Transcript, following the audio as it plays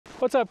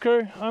What's up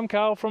crew, I'm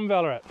Carl from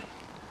Vallerret.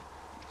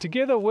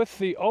 Together with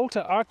the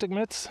Alta Arctic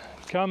mitts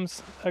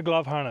comes a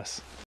glove harness.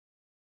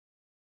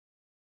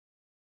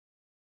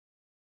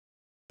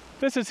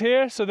 This is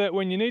here so that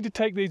when you need to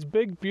take these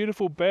big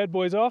beautiful bad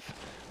boys off,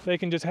 they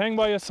can just hang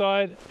by your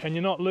side and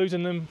you're not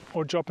losing them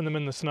or dropping them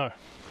in the snow.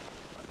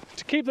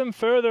 To keep them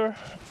further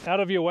out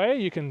of your way,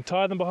 you can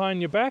tie them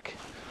behind your back,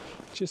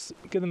 just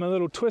give them a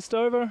little twist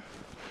over,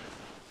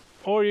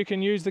 or you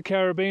can use the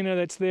carabiner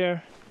that's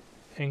there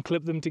and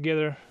clip them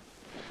together,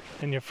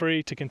 and you're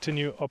free to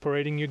continue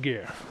operating your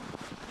gear.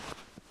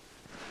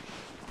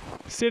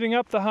 Setting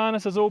up the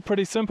harness is all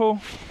pretty simple.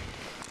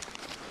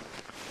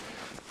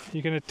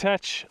 You can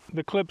attach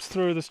the clips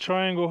through this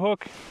triangle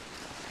hook,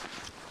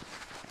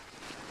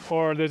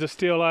 or there's a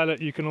steel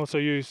eyelet you can also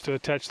use to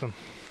attach them.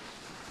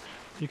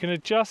 You can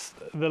adjust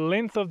the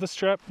length of the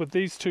strap with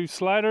these two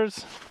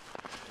sliders.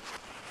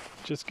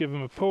 Just give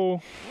them a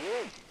pull,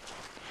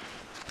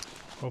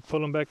 or pull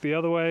them back the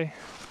other way.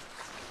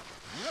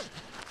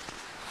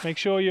 Make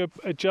sure you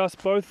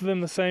adjust both of them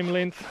the same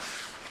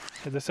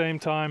length at the same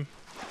time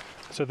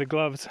so the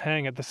gloves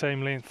hang at the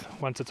same length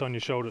once it's on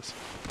your shoulders.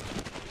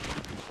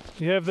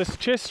 You have this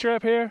chest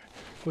strap here.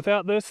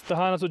 Without this, the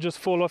harness will just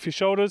fall off your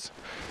shoulders.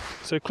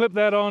 So clip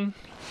that on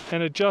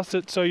and adjust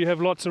it so you have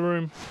lots of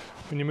room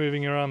when you're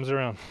moving your arms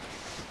around.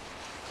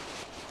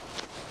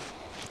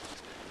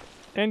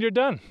 And you're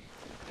done.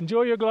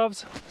 Enjoy your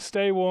gloves,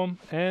 stay warm,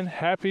 and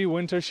happy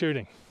winter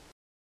shooting.